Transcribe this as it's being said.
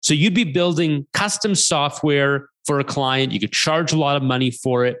So you'd be building custom software for a client. You could charge a lot of money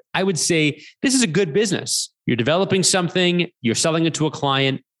for it. I would say this is a good business. You're developing something, you're selling it to a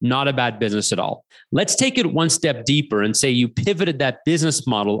client, not a bad business at all. Let's take it one step deeper and say you pivoted that business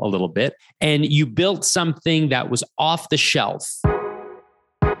model a little bit and you built something that was off the shelf.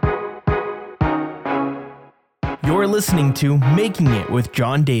 You're listening to Making It with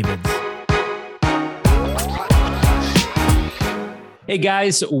John Davids. Hey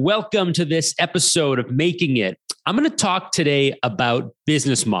guys, welcome to this episode of Making It. I'm going to talk today about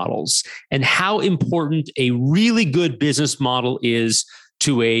business models and how important a really good business model is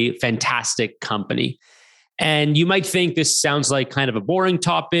to a fantastic company. And you might think this sounds like kind of a boring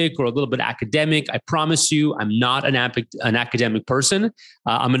topic or a little bit academic. I promise you, I'm not an academic person.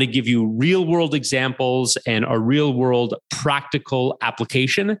 I'm going to give you real world examples and a real world practical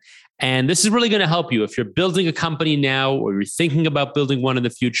application. And this is really going to help you if you're building a company now, or you're thinking about building one in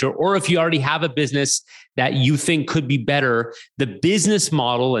the future, or if you already have a business that you think could be better. The business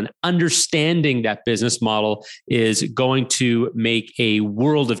model and understanding that business model is going to make a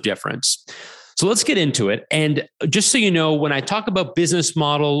world of difference. So let's get into it. And just so you know, when I talk about business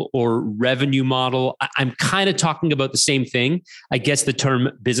model or revenue model, I'm kind of talking about the same thing. I guess the term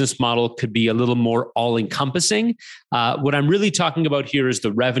business model could be a little more all-encompassing. What I'm really talking about here is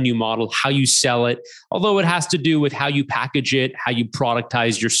the revenue model, how you sell it, although it has to do with how you package it, how you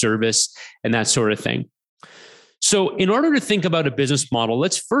productize your service, and that sort of thing. So in order to think about a business model,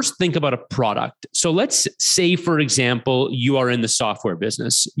 let's first think about a product. So let's say, for example, you are in the software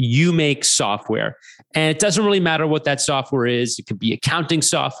business. You make software, and it doesn't really matter what that software is. It could be accounting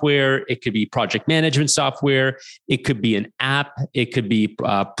software. It could be project management software. It could be an app. It could be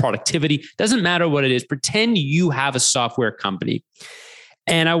productivity. Doesn't matter what it is. Pretend you have a software company.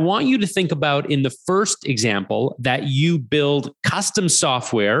 And I want you to think about, in the first example, that you build custom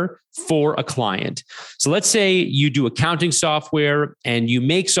software for a client. So let's say you do accounting software and you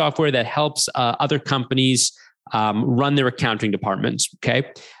make software that helps other companies run their accounting departments. Okay.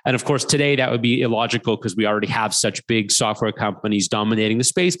 And of course, today that would be illogical because we already have such big software companies dominating the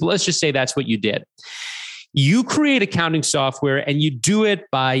space. But let's just say that's what you did. You create accounting software and you do it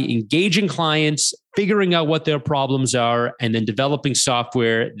by engaging clients, figuring out what their problems are, and then developing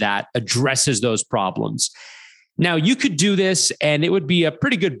software that addresses those problems. Now, you could do this and it would be a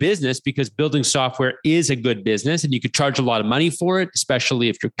pretty good business because building software is a good business and you could charge a lot of money for it, especially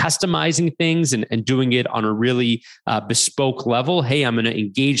if you're customizing things and doing it on a really bespoke level. Hey, I'm going to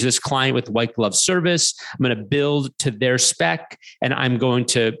engage this client with white glove service. I'm going to build to their spec and I'm going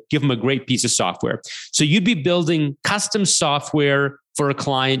to give them a great piece of software. So you'd be building custom software for a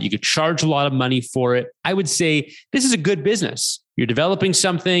client. You could charge a lot of money for it. I would say this is a good business. You're developing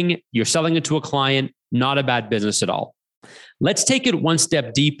something, you're selling it to a client, not a bad business at all. Let's take it one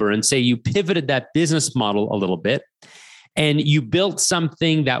step deeper and say you pivoted that business model a little bit and you built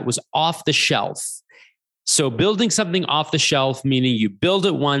something that was off the shelf. So building something off the shelf, meaning you build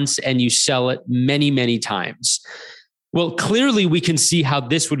it once and you sell it many, many times. Well, clearly we can see how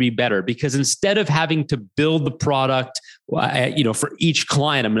this would be better because instead of having to build the product, for each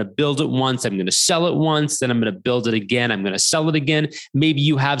client, I'm going to build it once, I'm going to sell it once, then I'm going to build it again, I'm going to sell it again. Maybe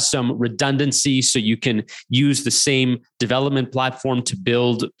you have some redundancy so you can use the same development platform to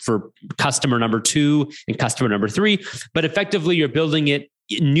build for customer number 2 and customer number 3, but effectively you're building it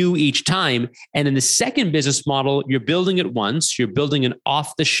new each time. And in the second business model, you're building it once, you're building an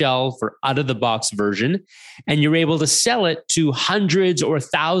off the shelf or out of the box version, and you're able to sell it to hundreds or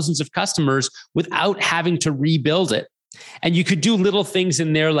thousands of customers without having to rebuild it. And you could do little things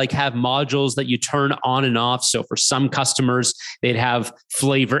in there like have modules that you turn on and off. So for some customers, they'd have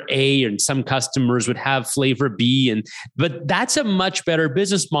flavor A and some customers would have flavor B. But that's a much better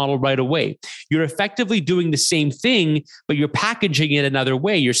business model right away. You're effectively doing the same thing, but you're packaging it another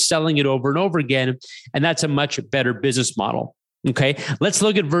way. You're selling it over and over again. And that's a much better business model. Okay, let's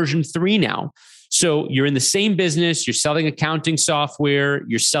look at version 3 now. So you're in the same business, you're selling accounting software,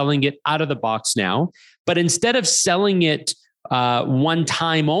 you're selling it out of the box now. But instead of selling it one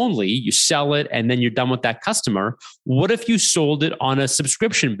time only, you sell it and then you're done with that customer. What if you sold it on a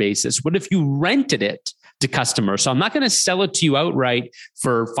subscription basis? What if you rented it to customers? So I'm not going to sell it to you outright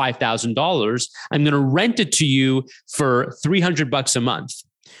for $5,000. I'm going to rent it to you for $300 a month.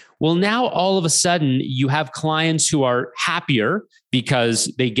 Well, now all of a sudden you have clients who are happier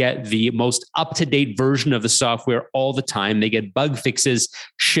because they get the most up-to-date version of the software all the time. They get bug fixes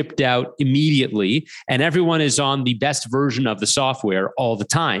shipped out immediately, and everyone is on the best version of the software all the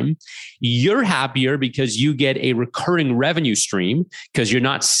time. You're happier because you get a recurring revenue stream because you're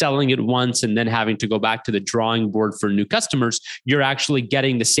not selling it once and then having to go back to the drawing board for new customers. You're actually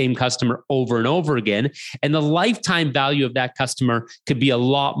getting the same customer over and over again. And the lifetime value of that customer could be a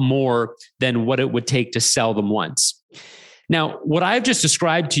lot more than what it would take to sell them once. Now, what I've just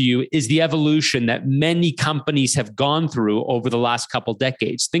described to you is the evolution that many companies have gone through over the last couple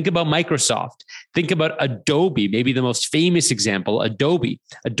decades. Think about Microsoft. Think about Adobe, maybe the most famous example, Adobe.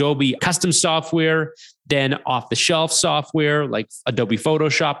 Adobe custom software, then off-the-shelf software like Adobe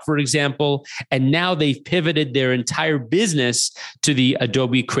Photoshop, for example. And now they've pivoted their entire business to the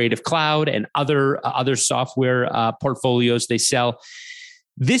Adobe Creative Cloud and other software portfolios they sell.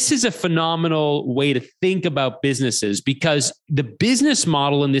 This is a phenomenal way to think about businesses because the business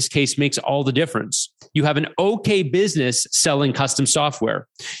model in this case makes all the difference. You have an okay business selling custom software.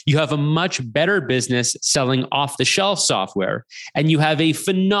 You have a much better business selling off-the-shelf software. And you have a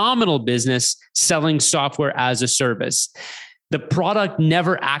phenomenal business selling software as a service. The product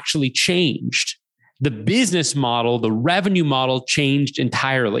never actually changed. The business model, the revenue model changed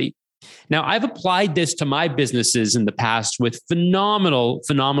entirely. Now, I've applied this to my businesses in the past with phenomenal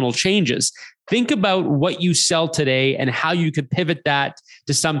changes. Think about what you sell today and how you could pivot that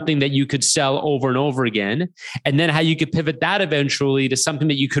to something that you could sell over and over again. And then how you could pivot that eventually to something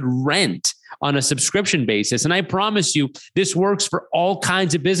that you could rent on a subscription basis. And I promise you, this works for all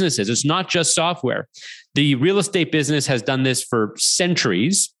kinds of businesses. It's not just software. The real estate business has done this for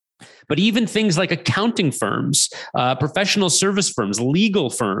centuries. But even things like accounting firms, professional service firms, legal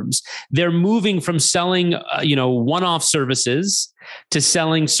firms, they're moving from selling, one-off services to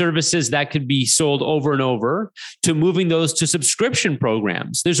selling services that could be sold over and over to moving those to subscription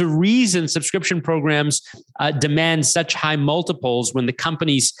programs. There's a reason subscription programs demand such high multiples when the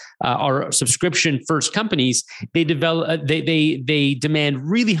companies are subscription-first companies. They demand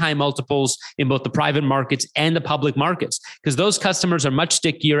really high multiples in both the private markets and the public markets because those customers are much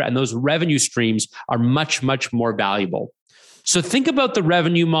stickier and those revenue streams are much, much more valuable. So think about the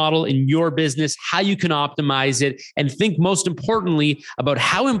revenue model in your business, how you can optimize it, and think most importantly about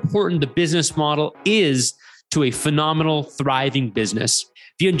how important the business model is to a phenomenal, thriving business.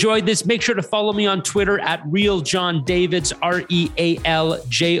 If you enjoyed this, make sure to follow me on Twitter at RealJohnDavids,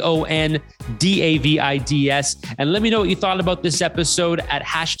 RealJohnDavids, and let me know what you thought about this episode at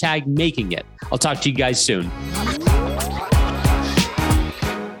 #MakingIt. I'll talk to you guys soon.